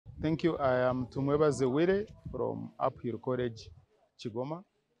Thank you. I am Tumweba Zewire from Uphill College, Chigoma.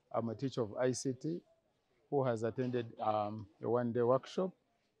 I'm a teacher of ICT who has attended a one-day workshop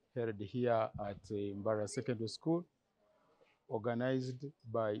held here at Mbarara Secondary School, organized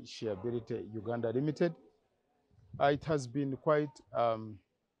by Sharebility Uganda Limited. It has been quite a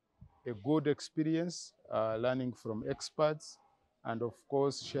good experience, learning from experts, and of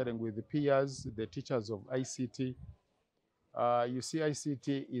course, sharing with the peers, the teachers of ICT. You see,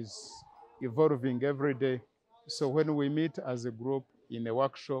 ICT is evolving every day. So when we meet as a group in a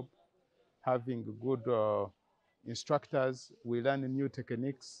workshop, having good instructors, we learn new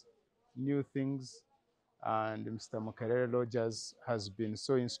techniques, new things, and Mr. Makerere Rogers has been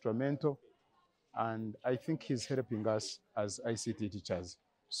so instrumental, and I think he's helping us as ICT teachers.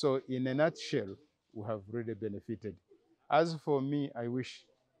 So in a nutshell, we have really benefited. As for me, I wish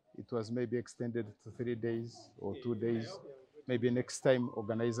it was maybe extended to 3 days or 2 days. Maybe next time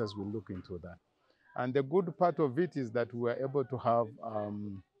organizers will look into that. And the good part of it is that we are able to have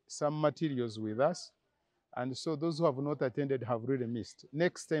some materials with us. And so those who have not attended have really missed.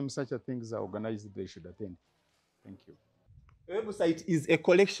 Next time such a things are organized, they should attend. Thank you. A website is a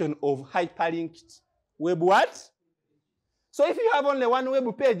collection of hyperlinked web what? So if you have only one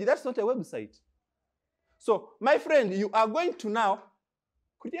web page, that's not a website. So my friend, you are going to now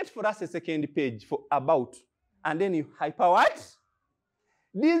create for us a second page for about, and then you hyper what?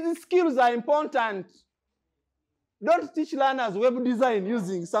 These skills are important. Don't teach learners web design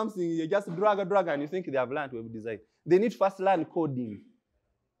using something you just drag and you think they have learned web design. They need first learn coding.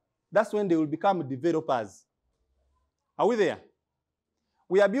 That's when they will become developers. Are we there?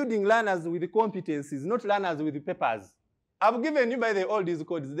 We are building learners with the competencies, not learners with the papers. I've given you by the all these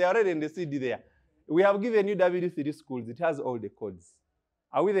codes. They are already in the CD there. We have given you W3 schools. It has all the codes.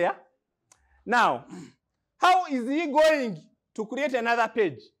 Are we there? Now, how is he going to create another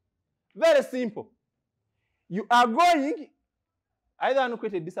page? Very simple. You are going, either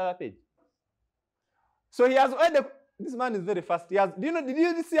created this other page. So he has already, this man is very fast. He has, did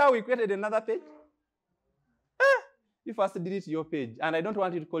you see how he created another page? You first delete your page, and I don't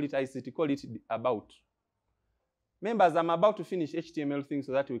want you to call it ICT, call it about. Members, I'm about to finish HTML thing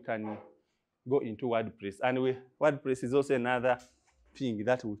so that we can go into WordPress. And WordPress is also another thing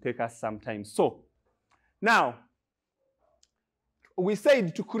that will take us some time. So, now, we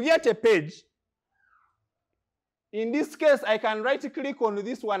said to create a page. In this case, I can right-click on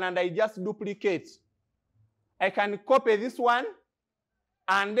this one and I just duplicate. I can copy this one,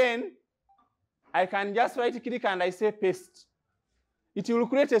 and then I can just right-click and I say paste. It will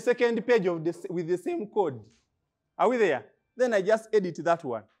create a second page of this with the same code. Are we there? Then I just edit that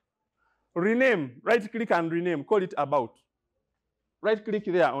one. Rename, right-click and rename, call it about. Right-click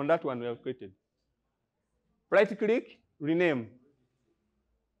there on that one we have created. Right-click, rename.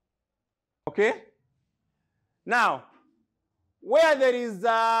 Okay? Now, where there is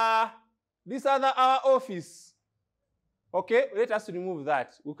this other our office, okay, let us remove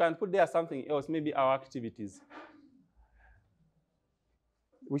that. We can put there something else, maybe our activities.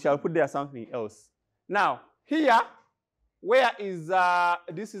 We shall put there something else. Now, here, where is,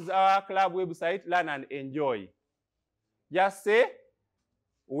 this is our club website, Learn and Enjoy. Just say,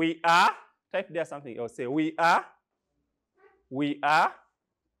 we are, type there something else, say, we are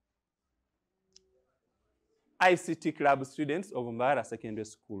ICT club students of Mbarara Secondary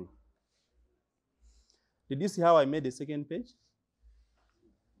School. Did you see how I made the second page?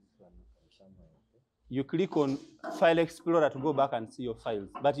 You click on File Explorer to go back and see your files,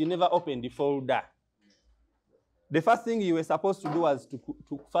 but you never open the folder. The first thing you were supposed to do was to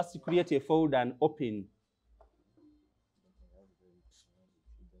first create a folder and open.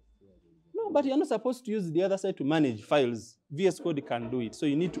 No, but you're not supposed to use the other side to manage files. VS Code can do it, so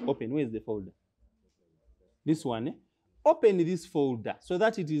you need to open. Where's the folder? This one. Eh? Open this folder so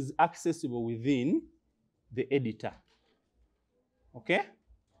that it is accessible within the editor. Okay?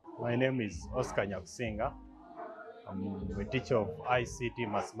 My name is Oscar Nyakusinga. I'm a teacher of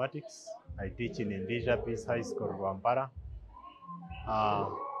ICT mathematics. I teach in Indija Peace High School, Mbarara.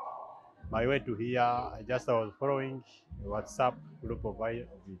 My way to here, I was following a WhatsApp group of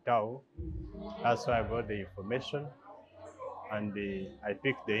Vitao. That's why I got the information and I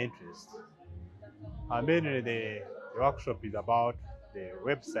picked the interest. Mainly the workshop is about the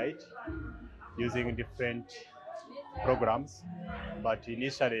website using different programs, but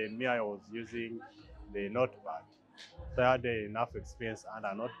initially me I was using the Notepad. So I had enough experience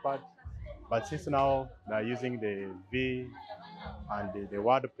under Notepad, but since now they're using the V and the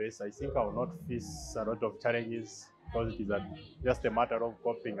WordPress, I think I will not face a lot of challenges because it is just a matter of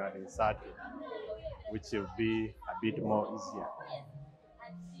copying and inserting, which will be a bit more easier.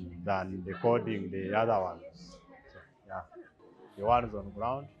 than the coding the other ones. So, yeah, the ones on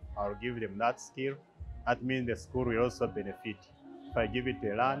ground, I'll give them that skill. That means the school will also benefit. If I give it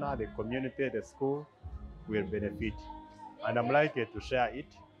to a learner, the community, the school will benefit. And I'm likely to share it,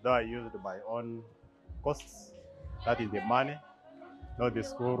 though I used my own costs. That is the money, not the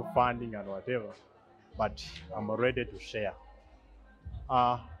school funding and whatever. But I'm ready to share.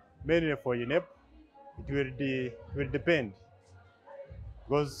 Mainly for UNEP, it will depend,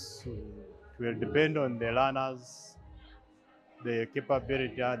 because it will depend on the learners, the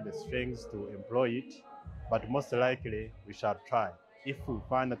capability and the strengths to employ it, but most likely we shall try. If we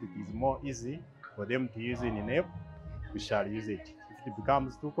find that it is more easy for them to use in UNEP, we shall use it. If it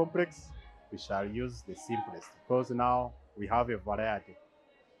becomes too complex, we shall use the simplest, because now we have a variety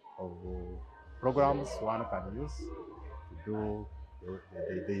of programs one can use to do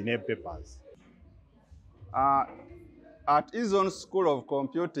the UNEP papers. At Izon School of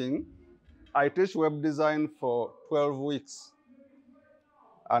Computing, I teach web design for 12 weeks.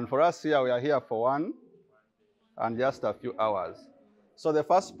 And for us here, we are here for 1 and just a few hours. So the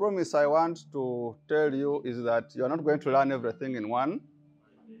first promise I want to tell you is that you're not going to learn everything in 1,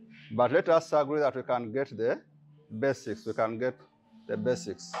 but let us agree that we can get the basics. We can get the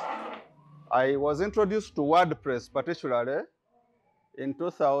basics. I was introduced to WordPress particularly in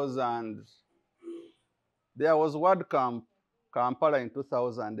 2000. There was WordCamp Kampala in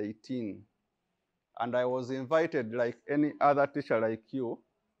 2018. And I was invited, like any other teacher like you,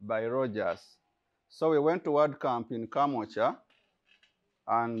 by Rogers. So we went to WordCamp in Kamocha,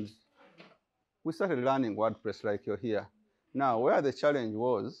 and we started learning WordPress like you're here. Now, where the challenge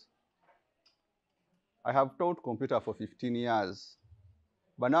was, I have taught computer for 15 years.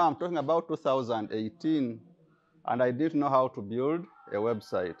 But now I'm talking about 2018, and I didn't know how to build a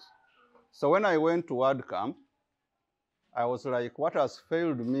website. So when I went to WordCamp, I was like, what has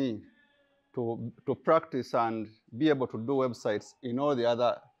failed me to practice and be able to do websites in all the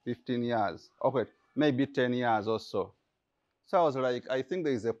other 15 years? Okay, maybe 10 years or so. So I was like, I think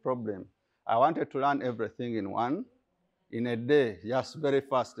there is a problem. I wanted to learn everything in a day, just very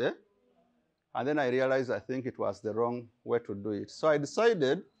fast, eh? And then I realized I think it was the wrong way to do it. So I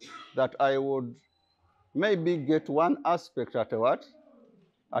decided that I would maybe get one aspect at a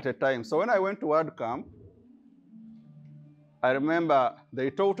time. So when I went to WordCamp, I remember they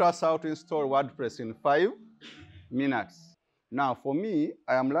taught us how to install WordPress in 5 minutes. Now, for me,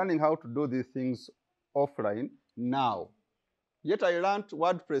 I am learning how to do these things offline now. Yet I learned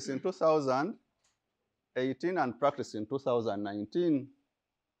WordPress in 2018 and practiced in 2019.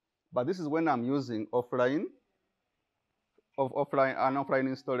 But this is when I'm using offline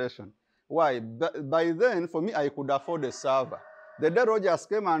installation. Why? By then, for me, I could afford a server. The day Rogers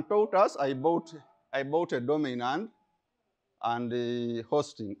came and taught us, I bought a domain and the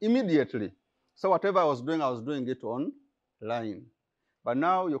hosting immediately. So whatever I was doing it online. But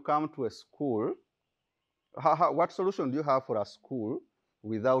now you come to a school. What solution do you have for a school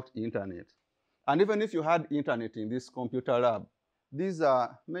without internet? And even if you had internet in this computer lab, these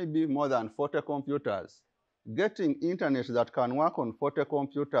are maybe more than 40 computers. Getting internet that can work on 40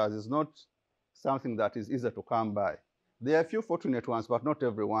 computers is not something that is easy to come by. There are a few fortunate ones, but not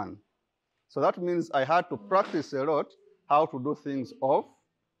everyone. So that means I had to practice a lot how to do things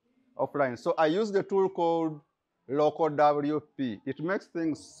offline. So I use the tool called LocalWP. It makes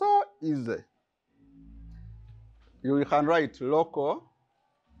things so easy. You can write LocalWP.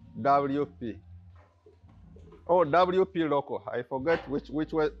 Oh, WP local. I forget which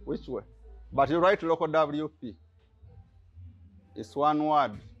way. But you write LocalWP. It's one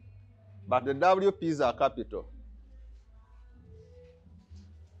word. But the WPs are capital.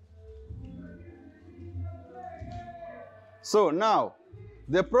 So now,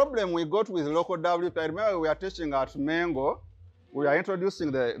 the problem we got with LocalWP, I remember we are teaching at Mengo. We are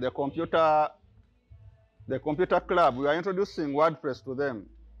introducing the computer club. We are introducing WordPress to them.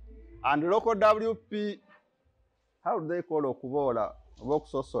 And LocalWP, how do they call Okuvola?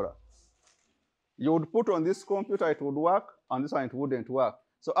 Voxosora. You would put on this computer, it would work, on this one it wouldn't work.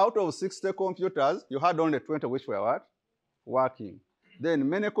 So out of 60 computers, you had only 20 which were what? Working. Then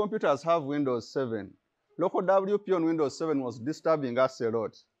many computers have Windows 7. LocalWP on Windows 7 was disturbing us a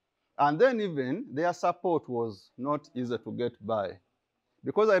lot. And then even their support was not easy to get by.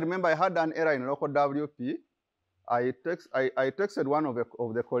 Because I remember I had an error in LocalWP. I texted one of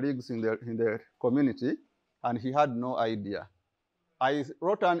the colleagues in the community, and he had no idea. I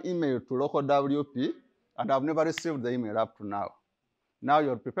wrote an email to LocalWP, and I've never received the email up to now. Now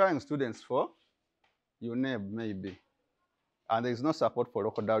you're preparing students for UNEB, maybe. And there is no support for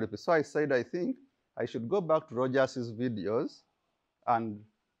LocalWP. So I said, I think I should go back to Rogers' videos and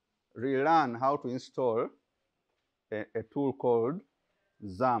relearn how to install a tool called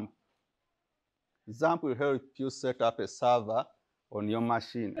XAMPP. XAMPP will help you set up a server on your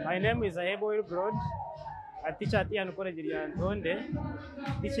machine. My name is Ayebo Broad. I teach at Ian College in Tonde,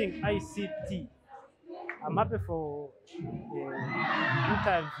 teaching ICT. I'm happy for the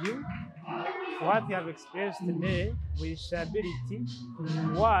interview. What you have experienced today with Sharebility.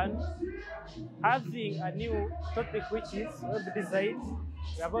 One, having a new topic which is web design.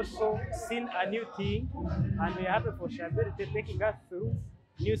 We have also seen a new thing, and we are happy for Sharebility taking us through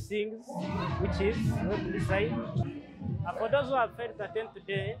new things, which is web design. For those who have failed to attend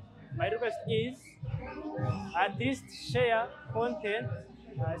today, my request is at least share content,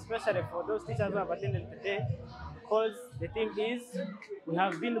 especially for those teachers who have attended today, because the thing is we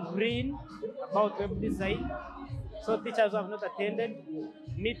have been green about web design. So teachers who have not attended,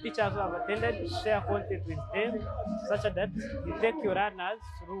 meet teachers who have attended, share content with them, such that you take your runners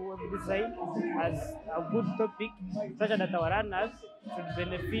through web design as a good topic, such that our runners should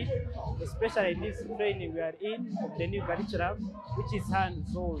benefit, especially in this training we are in of the new curriculum, which is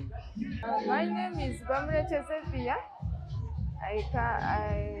hands-on. My name is Bamre Chesepia.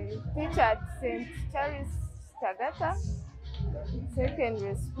 I teach at St. Charles Tagata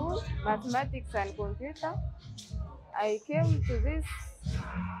Secondary School, Mathematics and Computer. I came to this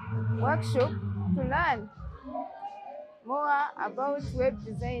workshop to learn more about web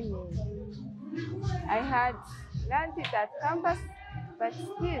designing. I had learned it at campus, but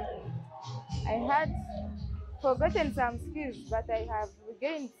still I had forgotten some skills, but I have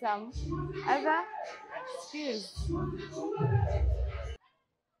gained some other skills.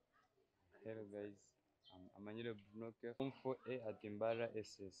 Hello guys, I'm Amanyele Brunoke, Form 4A at Mbarara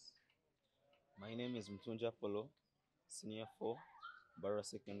SS. My name is Mtunja Polo, Senior 4, Mbarara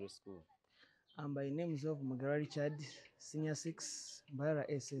Secondary School. And by names of Mbarara Richard, Senior 6, Mbarara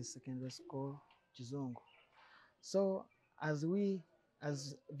SS Secondary School, Chizongo. So as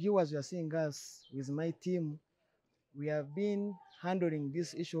viewers, you are seeing us with my team, we have been handling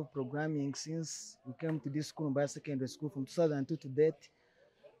this issue of programming since we came to this school, Mbarara Secondary School, from 2002 to date.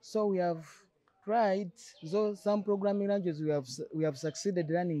 So we have tried, so some programming languages we have succeeded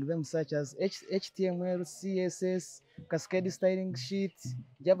learning them, such as HTML, CSS, cascade styling sheet,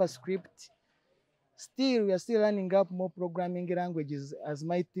 JavaScript. Still, we are still learning up more programming languages as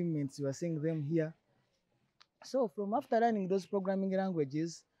my teammates, you are seeing them here. So from after learning those programming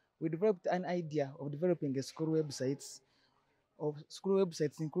languages, we developed an idea of developing a school websites,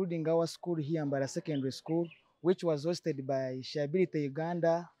 including our school here, Mbarara Secondary School, which was hosted by Sharebility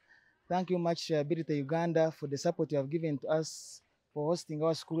Uganda. Thank you much, Sharebility Uganda, for the support you have given to us for hosting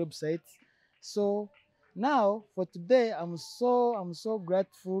our school website. So now for today, I'm so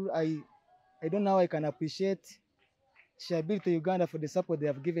grateful. I don't know how I can appreciate Sharebility Uganda for the support they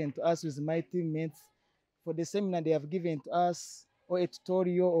have given to us with my teammates, for the seminar they have given to us, or a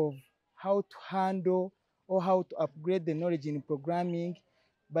tutorial of how to handle or how to upgrade the knowledge in programming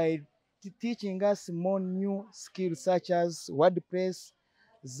by teaching us more new skills such as WordPress,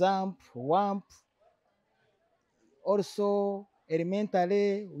 XAMPP, WAMP. Also,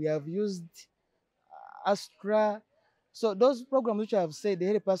 elementally, we have used Astra. So those programs which I have said, they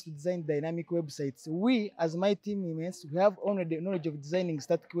help us to design dynamic websites. We, as my teammates, we have only the knowledge of designing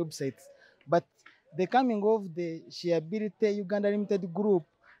static websites. But the coming of the Sharebility Uganda Limited Group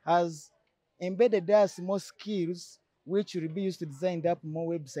has embedded us more skills which will be used to design up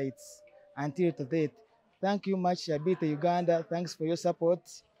more websites until today. Thank you much, Sharebility Uganda. Thanks for your support.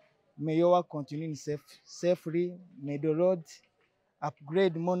 May your work continue safely. May the Lord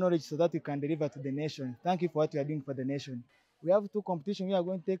upgrade more knowledge so that we can deliver to the nation. Thank you for what you are doing for the nation. We have two competitions we are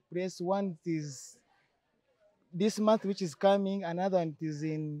going to take place. One is this month, which is coming. Another one is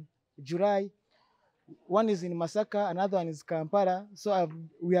in July. One is in Masaka, another one is Kampala. So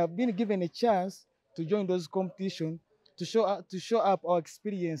we have been given a chance to join those competitions to show up our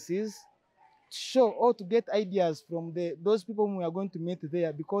experiences, to show or to get ideas from those people whom we are going to meet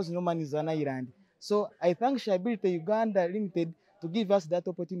there, because no man is an island. So I thank Sharebility Uganda Limited to give us that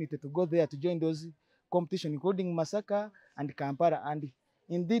opportunity to go there to join those competitions, including Masaka and Kampala. And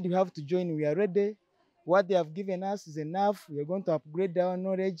indeed, we have to join. We are ready. What they have given us is enough. We are going to upgrade our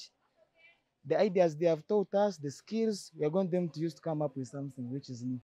knowledge. The ideas they have taught us, the skills, we are going them to use to come up with something which is new.